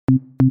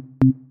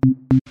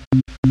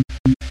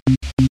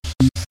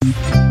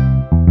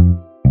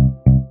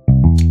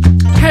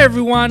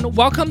everyone,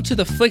 welcome to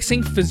the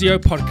Flexing Physio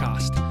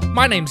podcast.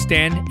 My name's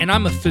Dan and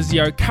I'm a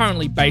physio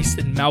currently based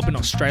in Melbourne,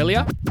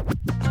 Australia.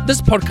 This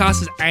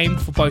podcast is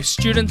aimed for both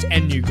students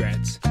and new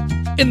grads.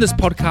 In this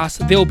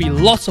podcast, there will be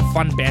lots of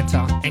fun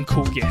banter and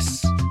cool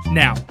guests.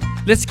 Now,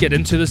 let's get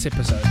into this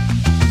episode.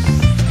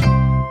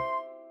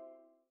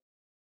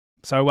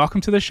 So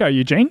welcome to the show,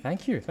 Eugene.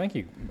 Thank you.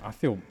 I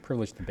feel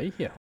privileged to be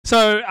here.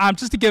 So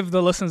just to give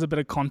the listeners a bit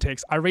of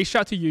context, I reached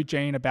out to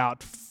Eugene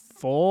about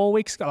 4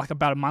 weeks ago, like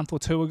about a month or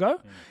two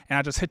ago, and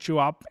I just hit you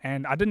up,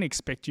 and I didn't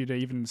expect you to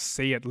even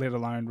see it, let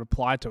alone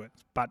reply to it.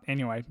 But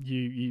anyway,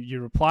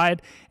 you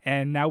replied,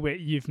 and now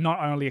you've not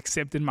only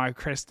accepted my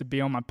request to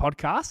be on my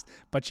podcast,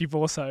 but you've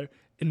also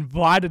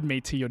invited me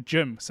to your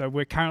gym. So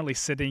we're currently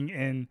sitting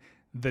in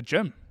the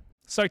gym.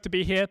 Stoked to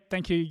be here.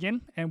 Thank you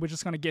again, and we're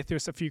just going to get through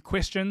a few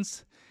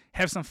questions,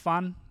 have some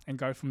fun, and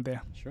go from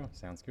there. Sure,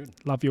 sounds good.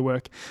 Love your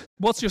work.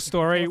 What's your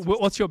story?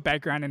 What's your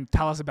background? And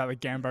tell us about the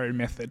ganbaru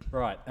method.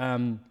 Right.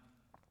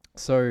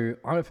 So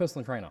I'm a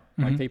personal trainer.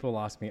 Like people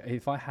ask me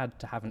if I had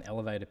to have an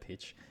elevator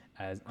pitch,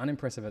 as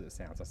unimpressive as it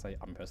sounds, I say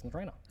I'm a personal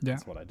trainer. Yeah.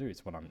 That's what I do.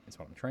 It's what I'm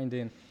trained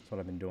in. It's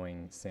what I've been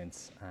doing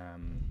since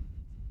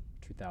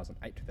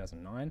 2008,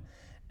 2009,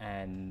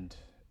 and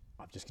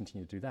I've just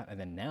continued to do that. And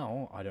then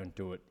now I don't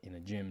do it in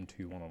a gym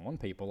to one-on-one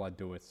people. I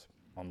do it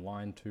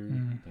online to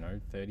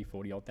 30,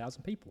 40 odd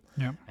thousand people.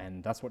 Yeah.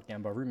 And that's what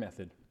ganbaru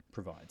method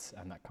provides,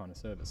 and that kind of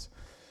service.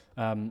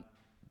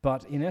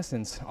 But in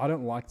essence, I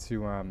don't like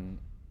to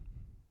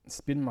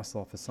spin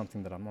myself as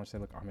something that I'm not. Say,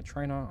 look, I'm a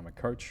trainer, I'm a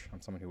coach,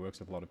 I'm someone who works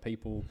with a lot of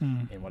people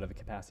in whatever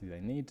capacity they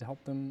need to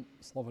help them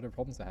solve whatever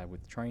problems they have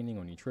with training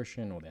or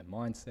nutrition or their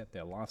mindset,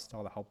 their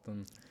lifestyle, to help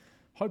them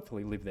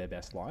hopefully live their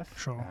best life.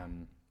 Sure.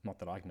 Not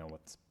that I know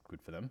what's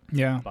good for them.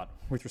 Yeah. But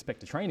with respect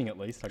to training, at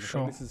least, I can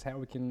say this is how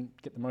we can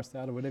get the most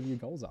out of whatever your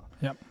goals are.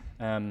 Yep.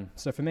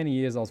 So for many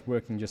years, I was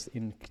working just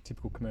in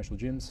typical commercial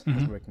gyms. I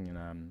was working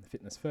in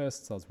Fitness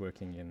First. I was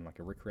working in like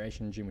a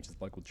recreation gym, which is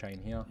a local chain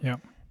here. Yep.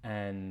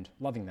 And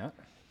loving that.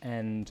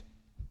 And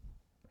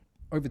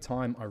over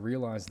time, I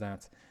realized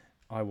that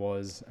I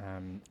was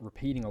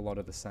repeating a lot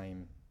of the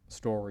same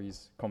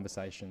stories,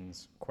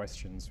 conversations,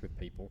 questions with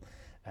people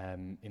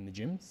in the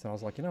gym. So I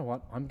was like, you know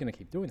what? I'm going to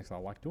keep doing this. I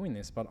like doing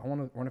this, but I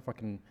wonder if I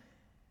can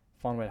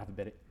find a way to have a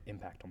better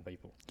impact on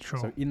people. Sure.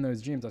 So in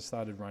those gyms, I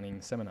started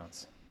running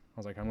seminars. I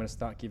was like, I'm going to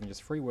start giving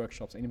just free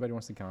workshops. Anybody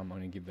wants to come, I'm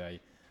going to give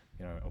a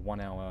 1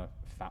 hour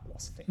fat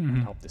loss thing,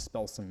 help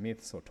dispel some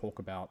myths or talk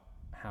about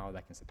how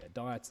they can set their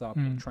diets up,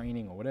 or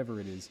training, or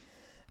whatever it is,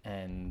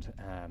 and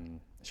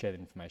share that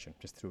information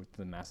just to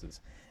the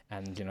masses.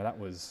 And that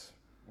was,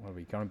 what are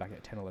we going back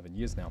at 10, 11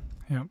 years now?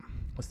 Yep.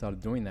 I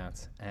started doing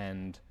that,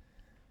 and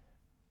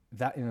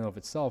that in and of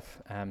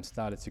itself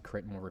started to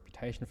create more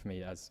reputation for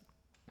me as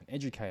an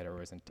educator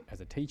or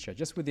as a teacher,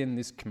 just within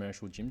this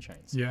commercial gym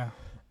chains. Yeah.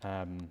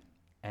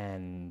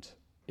 And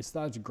it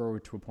started to grow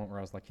to a point where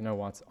I was like, you know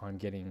what, I'm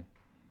getting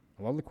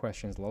a lot of the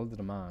questions, a lot of the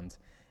demands.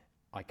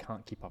 I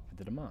can't keep up with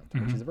the demand,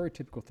 which is a very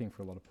typical thing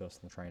for a lot of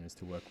personal trainers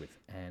to work with.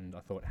 And I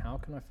thought, how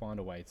can I find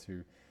a way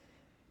to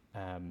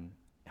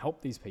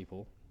help these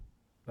people,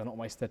 but not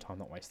waste their time,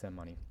 not waste their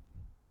money?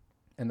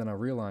 And then I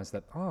realized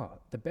that,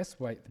 the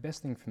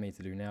best thing for me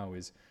to do now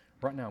is,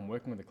 right now I'm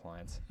working with a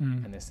client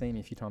and they're seeing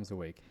me a few times a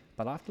week,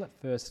 but after that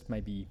first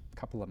maybe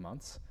couple of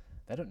months,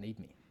 they don't need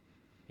me,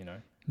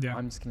 Yeah.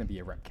 I'm just going to be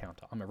a rep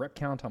counter. I'm a rep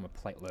counter. I'm a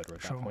plate loader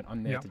at that point.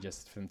 I'm there for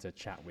them to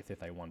chat with if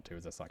they want to,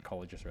 as a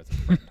psychologist or as a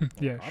friend.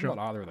 I'm not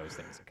either of those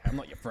things. Okay, I'm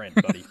not your friend,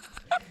 buddy.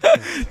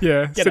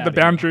 Set the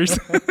boundaries.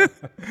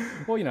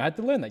 Well, I had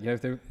to learn that.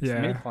 If there were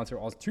many clients who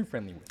I was too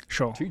friendly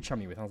with, too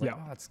chummy with, I was like,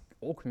 it's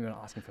awkward when I'm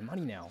asking for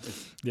money now.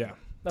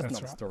 That's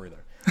not the story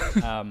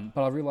though.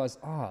 But I realized,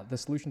 the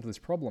solution to this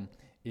problem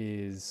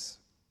is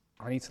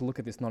I need to look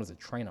at this not as a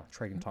trainer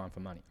trading time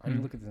for money. I need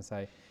to look at this and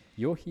say,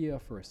 you're here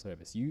for a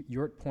service.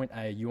 You're at point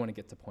A, you want to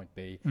get to point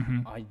B.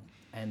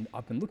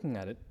 I've been looking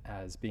at it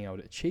as being able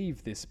to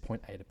achieve this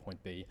point A to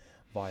point B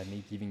via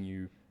me giving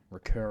you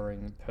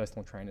recurring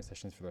personal trainer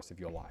sessions for the rest of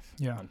your life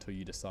until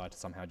you decide to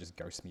somehow just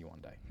ghost me one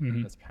day.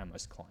 That's how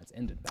most clients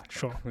ended back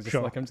then. It was just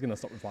like, I'm just going to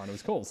stop replying to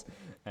his calls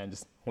and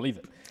just leave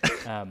it.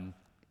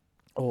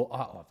 Or,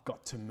 I've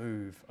got to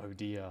move. Oh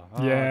dear.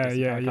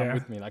 Come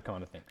with me, that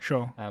kind of thing.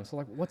 Sure. So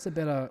like, what's a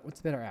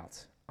better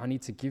out? I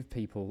need to give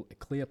people a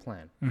clear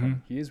plan.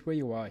 Here's where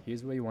you are.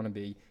 Here's where you want to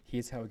be.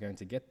 Here's how we're going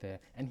to get there.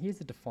 And here's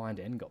a defined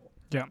end goal.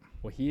 Yeah.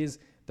 Or here's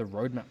the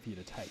roadmap for you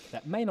to take.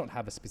 That may not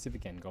have a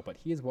specific end goal, but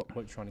here's what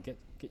we're trying to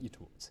get you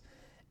towards.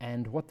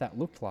 And what that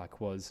looked like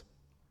was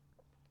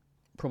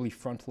probably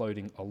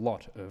front-loading a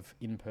lot of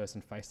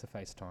in-person,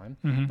 face-to-face time.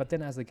 But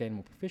then as they gain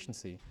more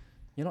proficiency,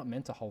 you're not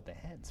meant to hold their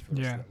hands for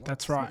the rest of their lives.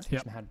 That's right.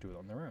 Teach them how to do it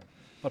on their own.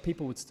 But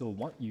people would still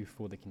want you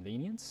for the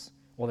convenience,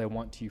 or they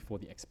want you for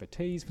the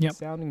expertise, for the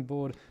sounding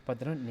board, but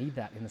they don't need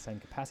that in the same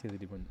capacity they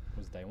did when it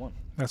was day one.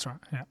 That's right,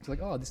 yeah. It's like,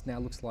 this now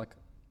looks like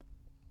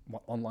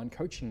what online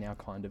coaching now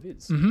kind of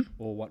is,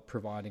 or what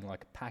providing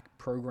like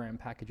program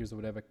packages or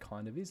whatever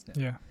kind of is now.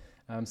 Yeah.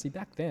 See,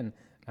 back then,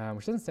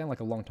 which doesn't sound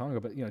like a long time ago,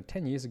 but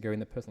 10 years ago in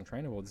the personal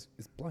trainer world,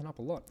 it's blown up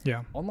a lot.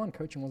 Yeah. Online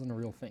coaching wasn't a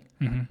real thing.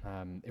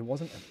 It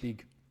wasn't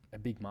a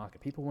big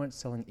market. People weren't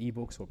selling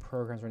ebooks or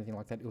programs or anything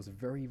like that. It was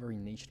very, very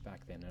niched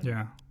back then.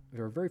 And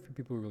there were very few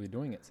people who were really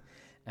doing it.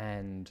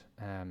 And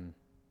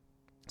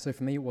so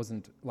for me, it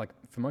wasn't like,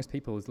 for most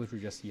people, it's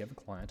literally just you have a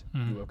client,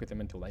 you work with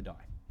them until they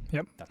die.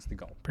 Yep. That's the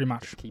goal. Pretty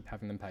much. Just keep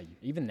having them pay you.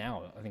 Even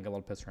now, I think a lot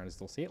of personal trainers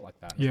still see it like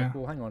that. Yeah. Like,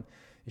 well, hang on.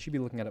 You should be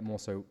looking at it more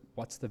so,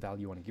 what's the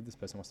value you want to give this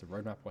person? What's the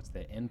roadmap? What's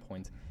their end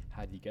point?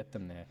 How do you get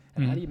them there?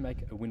 And how do you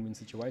make a win-win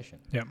situation?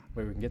 Yep.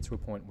 Where we can get to a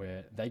point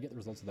where they get the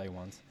results that they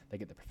want, they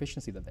get the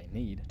proficiency that they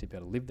need to be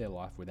able to live their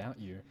life without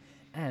you.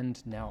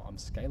 And now I'm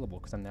scalable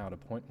because I'm now at a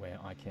point where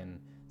I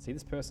can see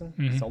this person,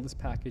 sell this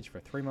package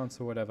for 3 months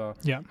or whatever,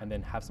 and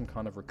then have some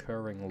kind of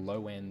recurring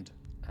low-end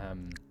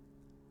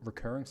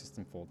recurring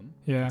system for them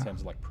in terms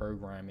of like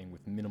programming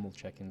with minimal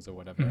check-ins or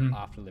whatever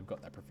after they've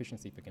got that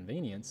proficiency for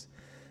convenience.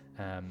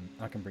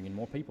 I can bring in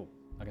more people.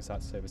 I can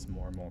start servicing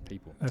more and more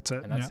people. That's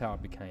it. And that's how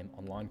it became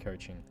online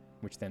coaching,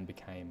 which then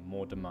became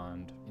more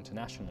demand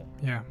international.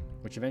 Yeah.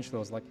 Which eventually I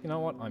was like, you know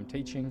what? I'm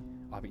teaching.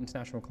 I have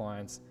international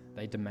clients.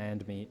 They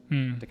demand me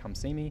to come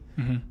see me.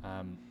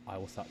 I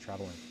will start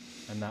traveling.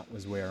 And that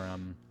was where,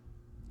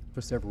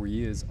 for several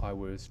years, I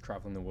was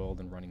traveling the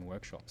world and running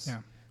workshops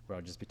where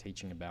I'd just be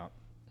teaching about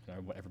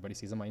what everybody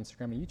sees on my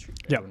Instagram and YouTube.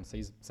 Everyone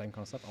sees the same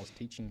kind of stuff. I was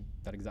teaching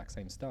that exact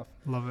same stuff.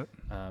 Love it.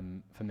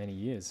 For many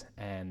years.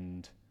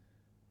 And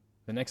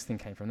the next thing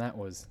came from that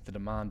was the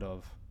demand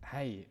of,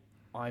 hey,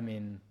 I'm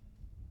in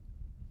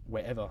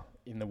wherever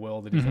in the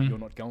world it is that you're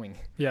not going.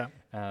 Yeah.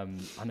 I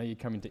know you're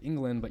coming to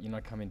England, but you're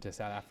not coming to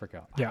South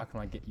Africa. How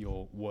can I get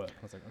your work?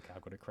 I was like, okay,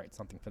 I've got to create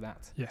something for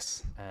that.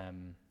 Yes.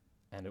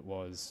 And it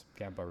was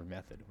ganbaru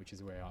method, which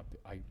is where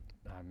I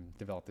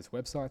developed this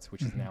website,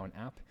 which is now an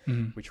app,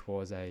 which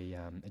was a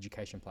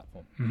education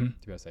platform. To be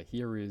able to say,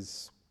 here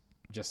is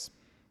just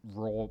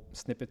raw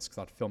snippets, because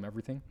I'd film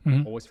everything,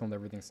 always filmed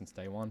everything since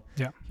day one.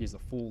 Here's a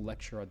full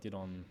lecture I did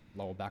on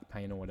lower back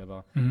pain or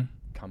whatever.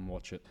 Come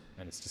watch it,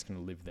 and it's just going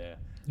to live there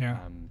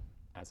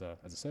as a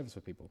service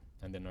for people.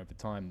 And then over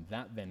time,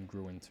 that then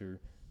grew into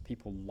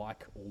people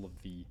like all of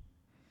the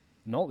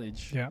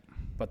knowledge,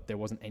 but there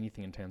wasn't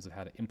anything in terms of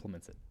how to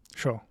implement it.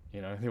 Sure.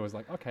 There was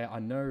like, okay, I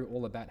know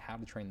all about how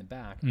to train the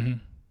back,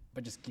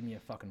 but just give me a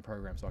fucking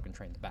program so I can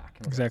train the back.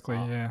 And exactly.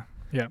 Like,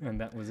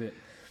 and that was it.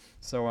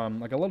 So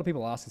like a lot of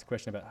people ask this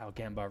question about how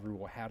ganbaru,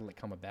 or how did it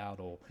come about,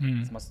 or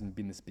this must have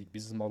been this big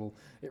business model.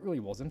 It really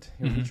wasn't.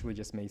 It was literally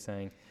just me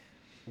saying,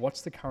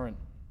 what's the current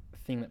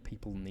thing that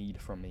people need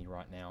from me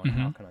right now, and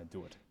how can I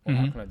do it, or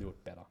how can I do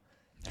it better?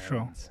 And,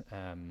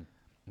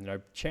 sure.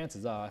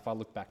 Chances are, if I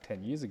look back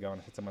 10 years ago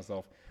and I said to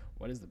myself,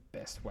 what is the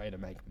best way to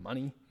make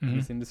money in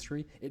this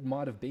industry? It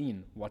might have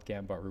been what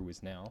ganbaru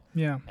is now.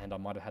 Yeah. And I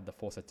might have had the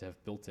foresight to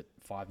have built it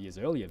 5 years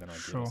earlier than I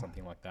did, or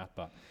something like that.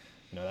 But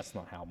that's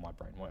not how my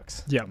brain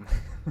works. Yeah.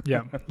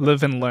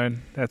 Live and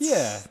learn.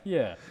 That's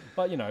yeah.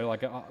 But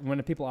like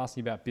when people ask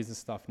me about business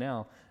stuff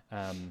now,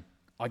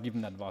 I give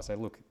them that advice. I say,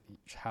 look,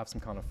 have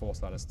some kind of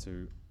foresight as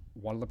to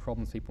what are the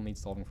problems people need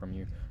solving from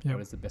you.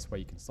 What is the best way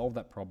you can solve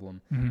that problem?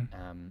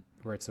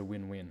 Where it's a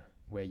win-win,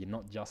 where you're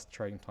not just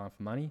trading time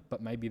for money,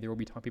 but maybe there will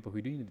be people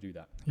who do need to do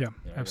that. Yeah,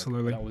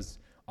 absolutely.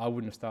 I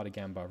wouldn't have started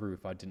ganbaru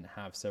if I didn't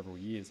have several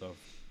years of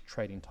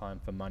trading time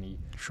for money,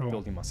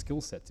 building my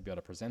skill set to be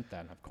able to present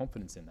that and have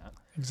confidence in that.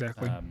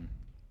 Exactly.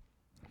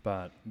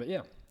 But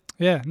yeah.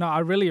 Yeah, no, I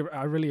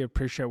really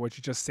appreciate what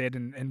you just said,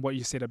 and what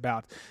you said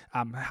about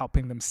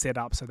helping them set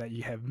up so that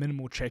you have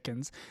minimal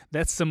check-ins.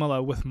 That's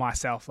similar with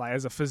myself. Like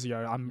as a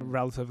physio,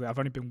 I've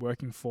only been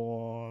working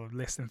for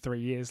less than 3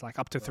 years, like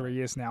up to 3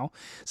 years now.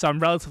 So I'm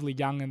relatively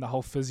young in the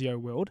whole physio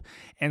world.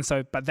 And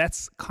so, but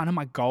that's kind of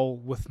my goal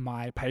with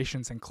my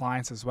patients and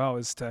clients as well,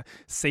 is to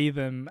see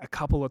them a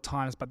couple of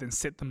times, but then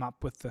set them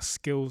up with the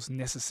skills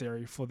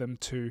necessary for them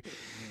to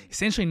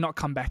essentially not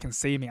come back and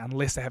see me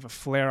unless they have a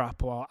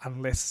flare-up, or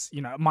unless,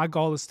 my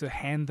goal is to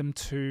hand them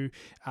to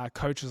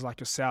coaches like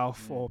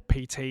yourself or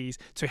PTs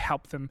to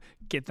help them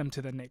get them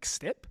to the next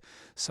step.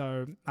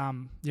 So,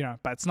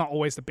 but it's not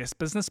always the best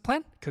business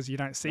plan, because you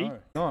don't see.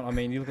 No, I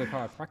mean, you look at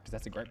chiropractic,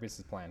 that's a great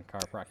business plan,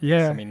 chiropractic.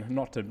 Yeah. I mean,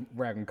 not to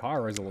rag on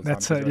chiros all the time,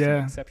 because there are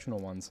some exceptional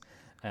ones.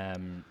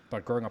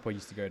 But growing up, I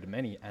used to go to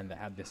many, and they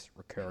had this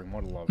recurring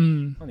model of,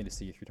 I need to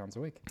see you 3 times a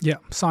week. Yeah,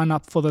 sign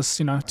up for this,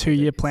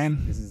 2-year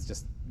plan. This is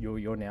just,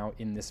 you're now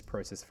in this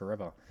process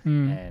forever.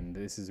 And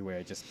this is where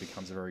it just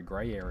becomes a very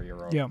grey area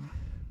of,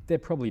 they're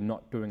probably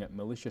not doing it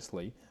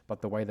maliciously,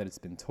 but the way that it's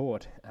been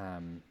taught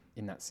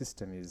in that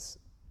system is,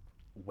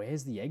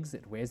 where's the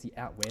exit? Where's the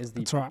out? Where's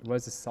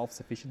the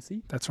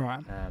self-sufficiency? That's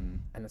right.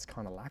 And it's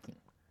kind of lacking.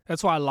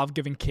 That's why I love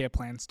giving care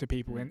plans to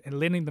people and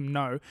letting them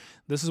know,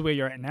 this is where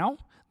you're at now.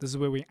 This is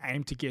where we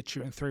aim to get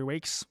you in 3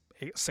 weeks,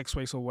 6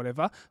 weeks, or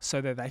whatever, so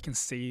that they can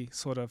see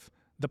sort of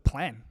the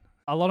plan.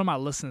 A lot of my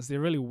listeners, they're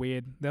really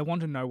weird. They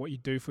want to know what you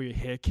do for your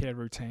hair care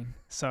routine.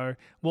 So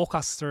walk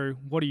us through,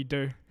 what do you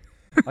do?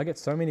 I get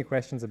so many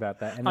questions about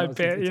that. And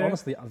it's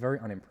honestly very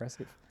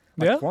unimpressive.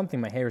 Like, for one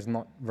thing, my hair is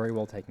not very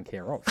well taken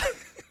care of.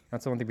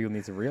 That's the one thing people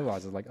need to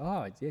realize is like,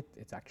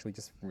 it's actually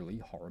just really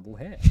horrible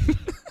hair.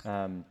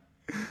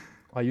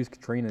 I use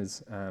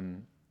Katrina's hair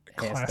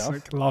Classic.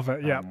 stuff. Love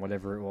it. Yeah.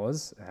 Whatever it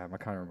was. I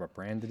can't remember what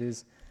brand it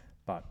is,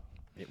 but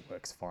it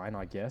works fine,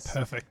 I guess.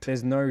 Perfect.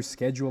 There's no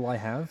schedule I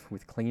have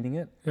with cleaning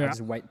it. Yeah. I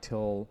just wait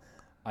till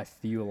I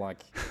feel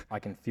like I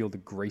can feel the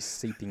grease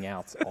seeping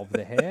out of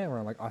the hair, where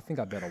I'm like, I think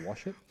I better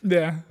wash it.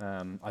 Yeah.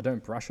 I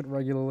don't brush it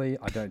regularly.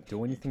 I don't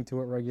do anything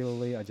to it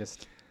regularly. I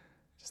just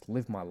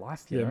live my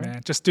life, you know?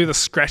 Man. Just do the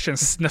scratch and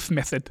sniff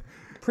method.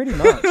 Pretty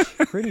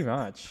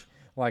much.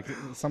 Like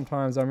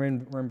sometimes I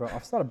remember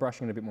I've started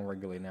brushing it a bit more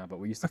regularly now, but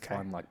we used to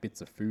find like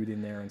bits of food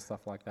in there and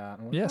stuff like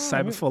that. Like,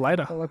 save it for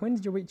later. Like, when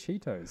did you eat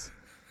Cheetos?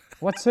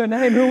 What's her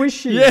name? Who is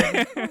she?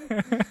 Yeah.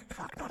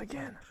 Fuck, not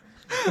again.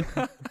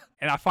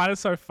 And I find it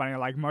so funny,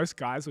 like most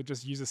guys would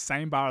just use the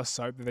same bar of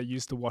soap that they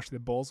used to wash their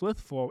balls with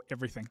for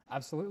everything.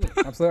 Absolutely.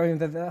 I mean,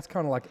 that's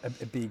kind of like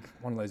a big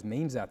one of those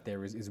memes out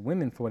there is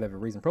women, for whatever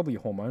reason, probably a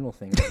hormonal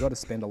thing. They've got to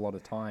spend a lot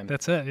of time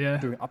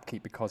doing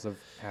upkeep because of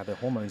how their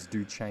hormones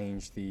do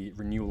change the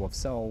renewal of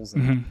cells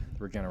and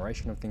the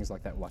regeneration of things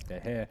like that, like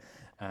their hair.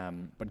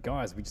 But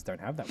guys, we just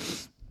don't have that. We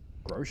just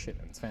grow shit,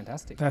 and it's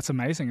fantastic. That's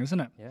amazing, isn't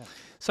it? Yeah.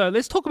 So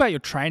let's talk about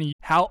your training.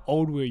 How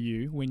old were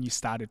you when you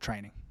started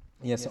training?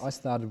 Yeah, so I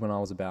started when I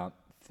was about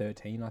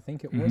 13, I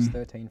think it was,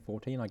 13,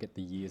 14. I get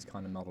the years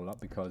kind of muddled up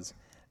because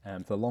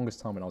for the longest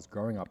time when I was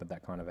growing up at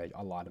that kind of age,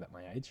 I lied about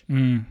my age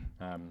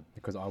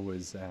because I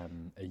was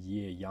a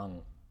year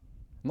young.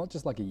 Not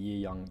just like a year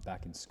young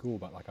back in school,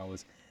 but like I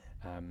was,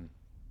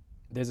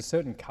 there's a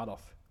certain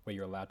cutoff where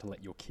you're allowed to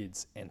let your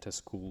kids enter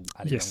school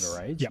at a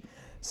younger age. Yep.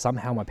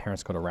 Somehow my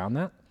parents got around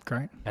that.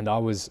 Great. And I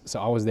was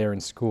there in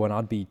school and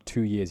I'd be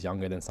 2 years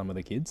younger than some of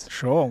the kids.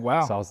 Sure.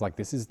 Wow. So I was like,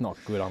 this is not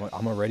good.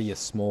 I'm already a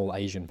small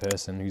Asian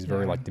person who's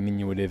very like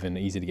diminutive and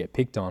easy to get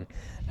picked on.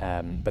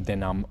 But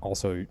then I'm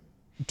also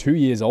 2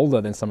 years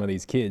older than some of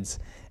these kids.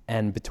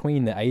 And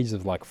between the ages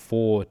of like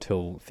 4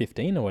 till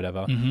 15 or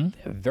whatever,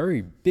 they're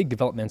very big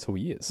developmental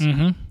years.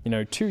 You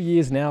know, 2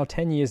 years now,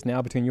 10 years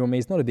now between you and me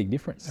is not a big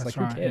difference. That's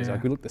like, who cares?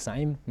 Like, we look the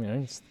same, you know,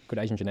 it's good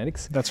Asian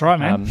genetics. That's right,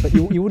 man. But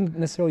you wouldn't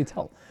necessarily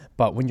tell.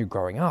 But when you're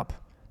growing up,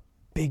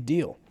 big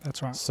deal.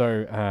 That's right.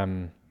 So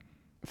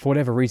for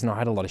whatever reason, I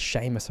had a lot of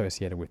shame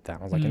associated with that.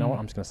 I was like, you know what?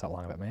 I'm just going to start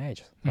lying about my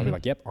age. I'll be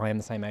like, yep, I am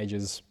the same age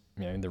as,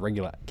 you know, the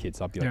regular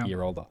kids. I'd be like a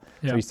year older.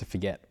 So I used to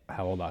forget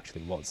how old I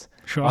actually was.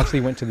 Sure. I actually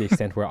went to the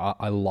extent where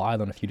I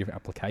lied on a few different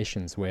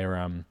applications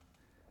where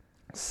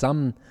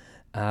some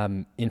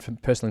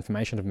personal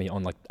information of me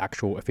on like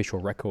actual official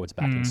records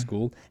back in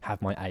school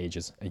have my age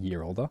as a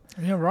year older.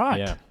 Yeah, right.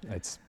 Yeah,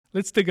 it's...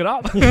 Let's dig it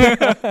up.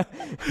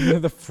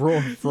 The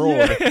fraud.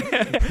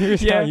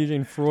 Here's how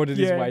Eugene frauded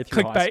his way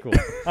through high school.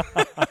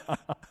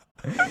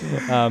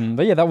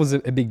 But yeah, that was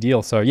a big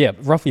deal. So yeah,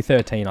 roughly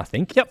 13, I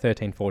think.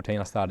 13, 14,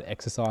 I started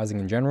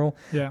exercising in general.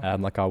 Yeah.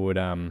 Like I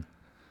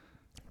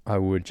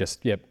would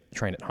just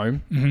train at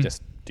home,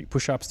 just do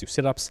push-ups, do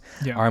sit-ups.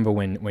 Yeah. I remember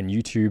when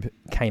YouTube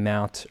came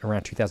out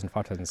around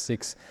 2005,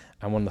 2006,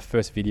 and one of the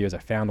first videos I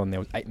found on there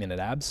was 8-minute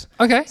abs.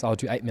 Okay. So I'll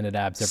do 8-minute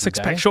abs every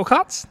day. 6-pack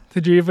shortcuts?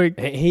 Did you ever...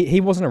 He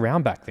wasn't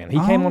around back then. He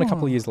came on a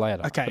couple of years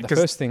later. Okay. But the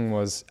first thing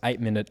was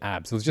 8-minute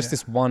abs. It was just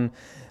this one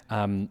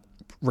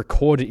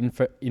recorded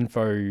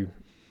infomercial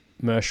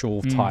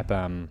type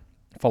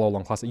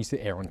follow-along class that used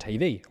to air on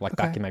TV, like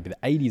back in maybe the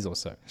 80s or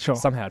so. Sure.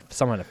 Somehow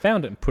someone had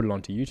found it and put it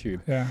onto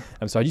YouTube. Yeah.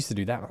 So I used to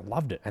do that and I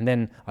loved it. And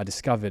then I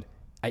discovered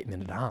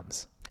 8-minute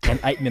arms and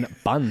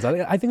 8-minute buns.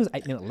 I think it was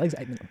 8-minute legs,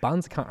 8-minute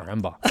buns. I can't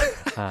remember.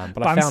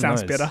 But I found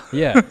sounds those. Better.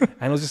 Yeah.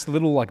 And it was just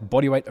little like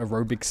bodyweight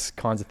arobics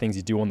kinds of things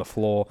you do on the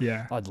floor.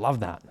 Yeah. I'd love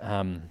that.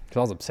 Because I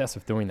was obsessed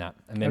with doing that.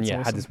 And then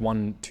I had this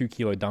 1-2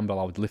 kilo dumbbell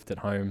I would lift at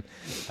home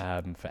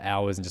for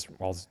hours and just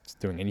while I was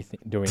doing anything,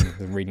 doing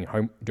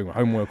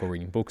homework or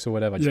reading books or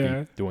whatever, I'd just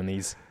be doing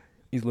these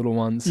little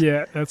ones.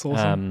 Yeah, that's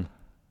awesome.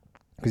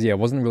 Because I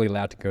wasn't really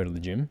allowed to go to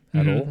the gym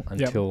at all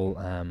until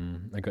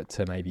I got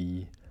to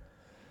maybe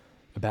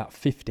about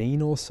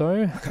 15 or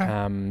so,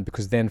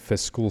 because then for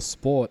school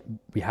sport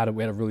we had a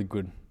really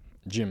good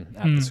gym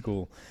at the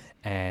school,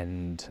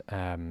 and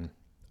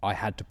I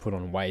had to put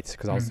on weight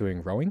because I was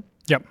doing rowing.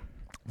 Yep.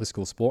 For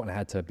school sport, and I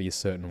had to be a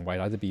certain weight.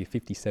 I had to be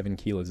 57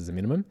 kilos as a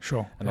minimum.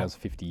 Sure. And I was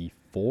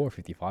 54 or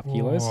 55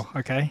 kilos.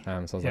 Okay. So I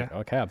was like,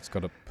 okay, I've just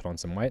got to put on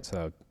some weight.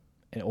 So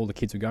and all the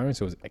kids were going,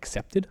 so it was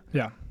accepted.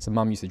 Yeah. So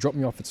mum used to drop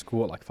me off at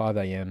school at like 5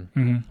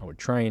 a.m. I would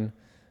train,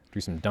 do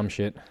some dumb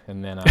shit,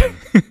 and then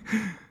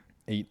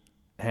eat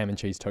ham and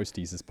cheese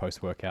toasties as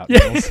post-workout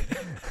meals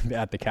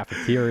at the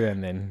cafeteria,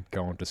 and then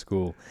go on to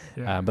school.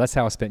 But that's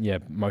how I spent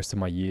most of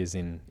my years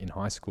in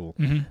high school.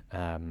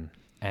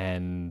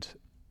 And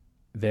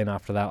then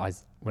after that,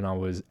 when I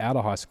was out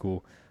of high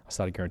school, I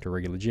started going to a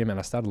regular gym and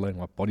I started learning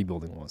what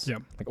bodybuilding was.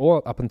 Like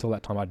all up until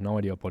that time, I had no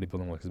idea what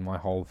bodybuilding was because my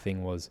whole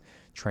thing was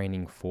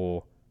training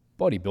for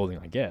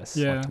bodybuilding, I guess.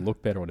 Like to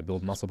look better or to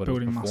build muscle, but it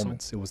was performance.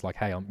 Muscle. It was like,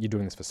 hey, you're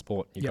doing this for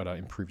sport. You've got to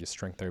improve your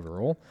strength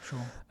overall. Sure.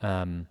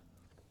 And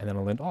then I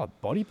learned,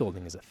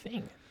 bodybuilding is a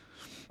thing.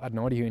 I had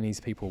no idea who any of these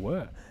people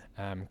were.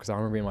 Because I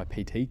remember in my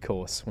PT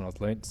course, when I was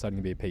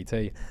starting to be a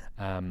PT,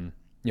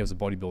 was a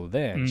bodybuilder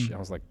there. And I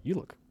was like, you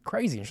look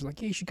crazy. And she's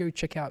like, yeah, you should go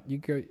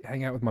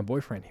hang out with my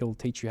bodybuilder. He'll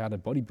teach you how to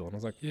bodybuild. And I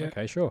was like,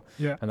 okay, sure.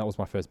 Yeah. And that was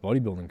my first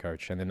bodybuilding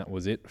coach. And then that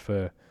was it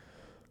for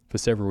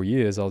several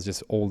years. I was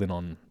just all in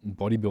on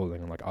bodybuilding.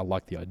 And like, I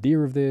like the idea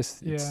of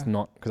this. Yeah. It's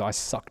not, because I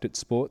sucked at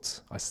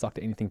sports. I sucked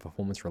at anything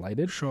performance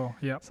related. Sure.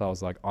 Yeah. So I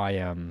was like,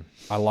 I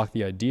like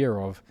the idea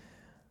of,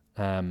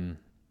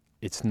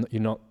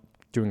 you're not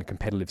doing a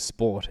competitive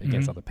sport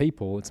against other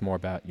people. It's more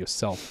about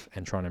yourself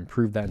and trying to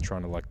improve that and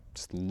trying to like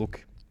just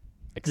look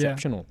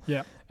exceptional.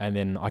 Yeah. And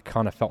then I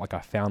kind of felt like I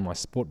found my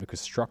sport because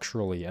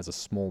structurally as a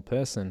small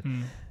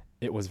person,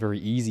 it was very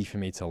easy for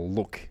me to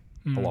look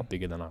a lot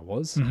bigger than I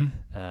was,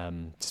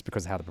 just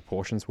because of how the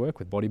proportions work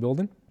with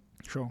bodybuilding.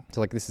 Sure. So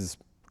like, this is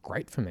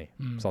great for me.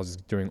 So I was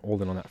just doing all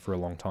in on that for a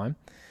long time.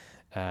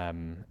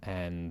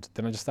 And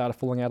then I just started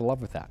falling out of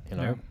love with that,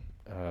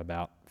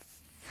 about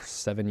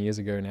 7 years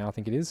ago now, I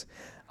think it is.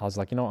 I was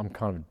like, I'm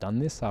kind of done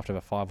this after the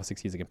 5 or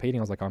 6 years of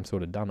competing. I was like, I'm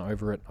sort of done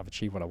over it. I've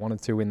achieved what I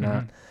wanted to in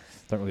that.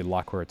 Don't really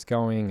like where it's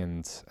going,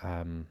 and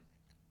I'm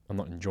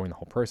not enjoying the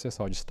whole process.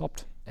 So I just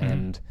stopped,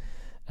 and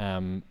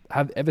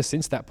have ever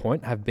since that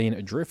point have been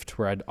adrift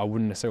where I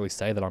wouldn't necessarily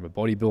say that I'm a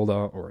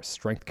bodybuilder or a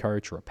strength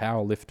coach or a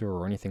power lifter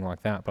or anything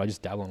like that, but I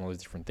just dabble in all these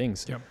different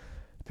things, depending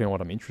on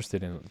what I'm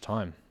interested in at the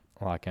time.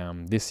 Like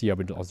this year,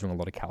 I was doing a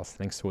lot of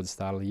calisthenics towards the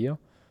start of the year,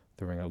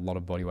 doing a lot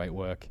of bodyweight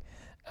work.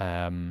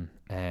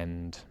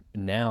 And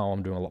now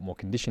I'm doing a lot more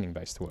conditioning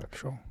based work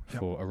for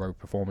aerobic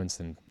performance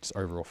and just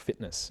overall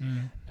fitness.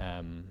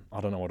 I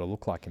don't know what it'll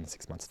look like in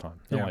 6 months' time.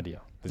 No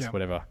idea. Just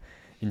whatever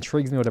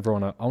intrigues me, whatever I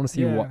want to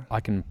see what I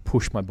can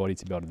push my body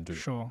to be able to do.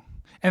 Sure.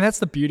 And that's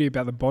the beauty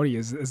about the body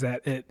is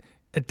that it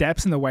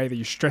adapts in the way that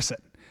you stress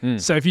it.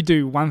 So if you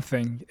do one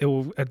thing, it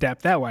will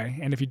adapt that way.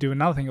 And if you do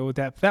another thing, it will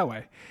adapt that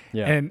way.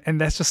 Yeah.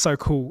 And that's just so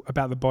cool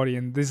about the body.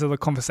 And these are the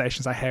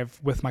conversations I have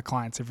with my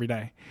clients every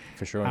day.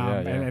 For sure,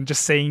 And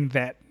just seeing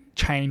that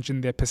change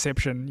in their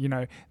perception,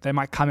 they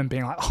might come and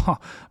being like, oh,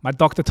 my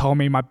doctor told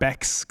me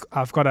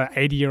I've got an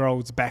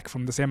 80-year-old's back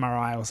from this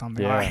MRI or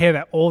something. I hear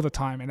that all the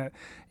time. And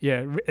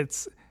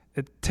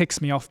it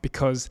ticks me off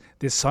because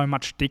there's so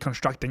much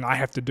deconstructing I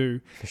have to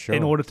do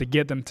in order to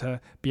get them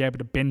to be able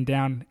to bend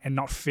down and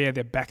not fear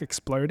their back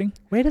exploding.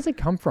 Where does it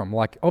come from?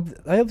 Like,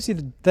 obviously,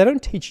 they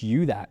don't teach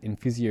you that in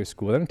physio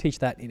school. They don't teach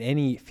that in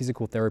any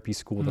physical therapy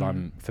school that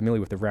I'm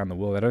familiar with around the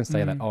world. They don't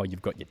say that, oh,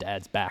 you've got your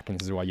dad's back and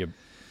this is why you're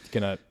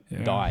going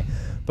to die.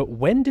 But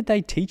when did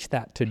they teach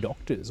that to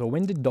doctors, or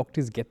when did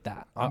doctors get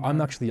that?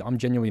 I'm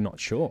genuinely not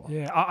sure.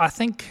 Yeah, I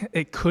think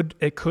it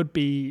could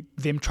be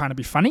them trying to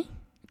be funny.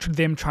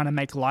 Them trying to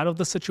make light of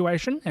the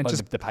situation and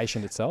just the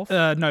patient itself.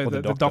 No,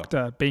 the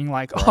doctor being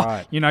like,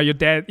 your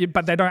dad,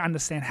 but they don't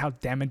understand how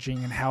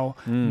damaging and how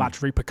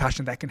much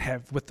repercussion that can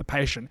have with the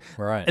patient.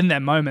 Right. In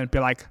that moment, be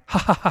like, ha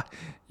ha ha,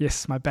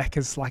 yes, my back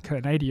is like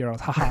an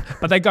 80-year-old, ha ha.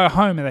 But they go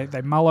home and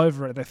they mull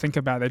over it, they think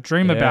about it, they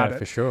dream about it.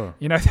 For sure.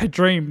 They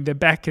dream their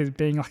back is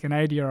being like an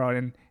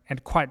 80-year-old,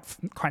 and quite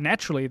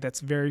naturally, that's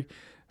very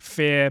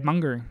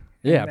fear-mongering.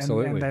 Yeah,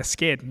 absolutely. And they're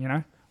scared,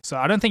 So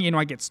I don't think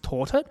anyone gets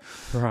taught it.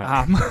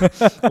 Right.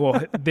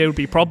 Well, there would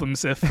be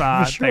problems if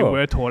they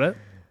were taught it.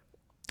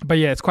 But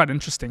yeah, it's quite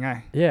interesting, eh?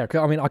 Yeah,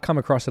 I mean, I come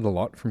across it a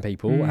lot from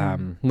people,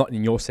 not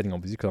in your setting,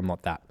 obviously, because I'm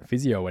not that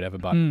physio or whatever,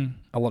 but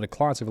a lot of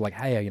clients who are like,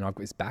 hey, I've got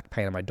this back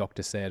pain and my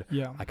doctor said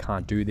I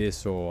can't do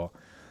this. Or,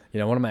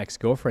 one of my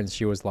ex-girlfriends,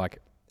 she was like,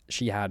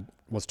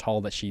 was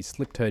told that she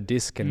slipped her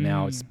disc and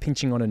now it's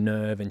pinching on a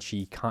nerve and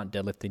she can't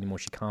deadlift anymore,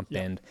 she can't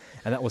bend.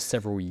 And that was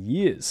several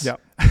years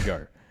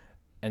ago.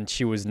 And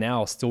she was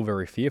now still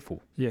very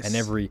fearful. Yes.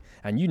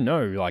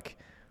 And like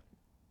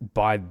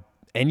by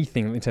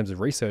anything in terms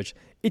of research,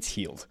 it's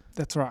healed.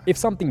 That's right. If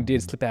something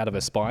did slip out of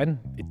her spine,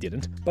 it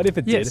didn't. But if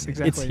it did,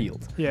 it's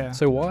healed. Yeah.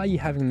 So why are you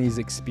having these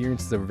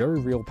experiences of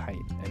very real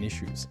pain and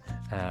issues?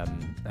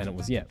 And it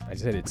was, as I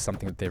said, it's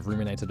something that they've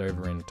ruminated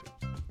over and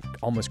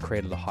almost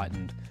created a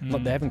heightened,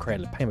 they haven't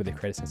created a pain, but they've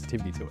created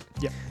sensitivity to it.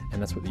 Yeah. And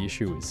that's what the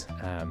issue is.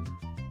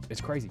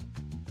 It's crazy.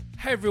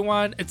 Hey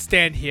everyone, it's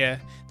Dan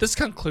here. This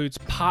concludes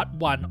part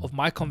 1 of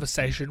my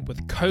conversation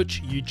with Coach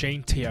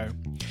Eugene Teo.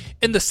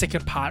 In the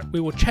second part,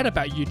 we will chat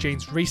about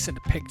Eugene's recent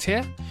pec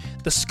tear,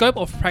 the scope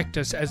of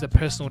practice as a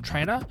personal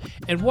trainer,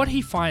 and what he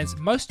finds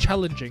most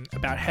challenging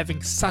about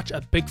having such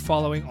a big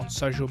following on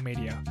social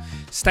media.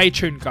 Stay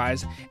tuned,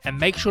 guys, and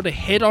make sure to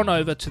head on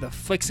over to the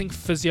Flexing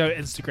Physio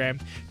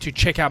Instagram to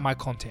check out my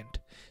content.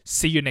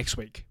 See you next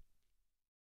week.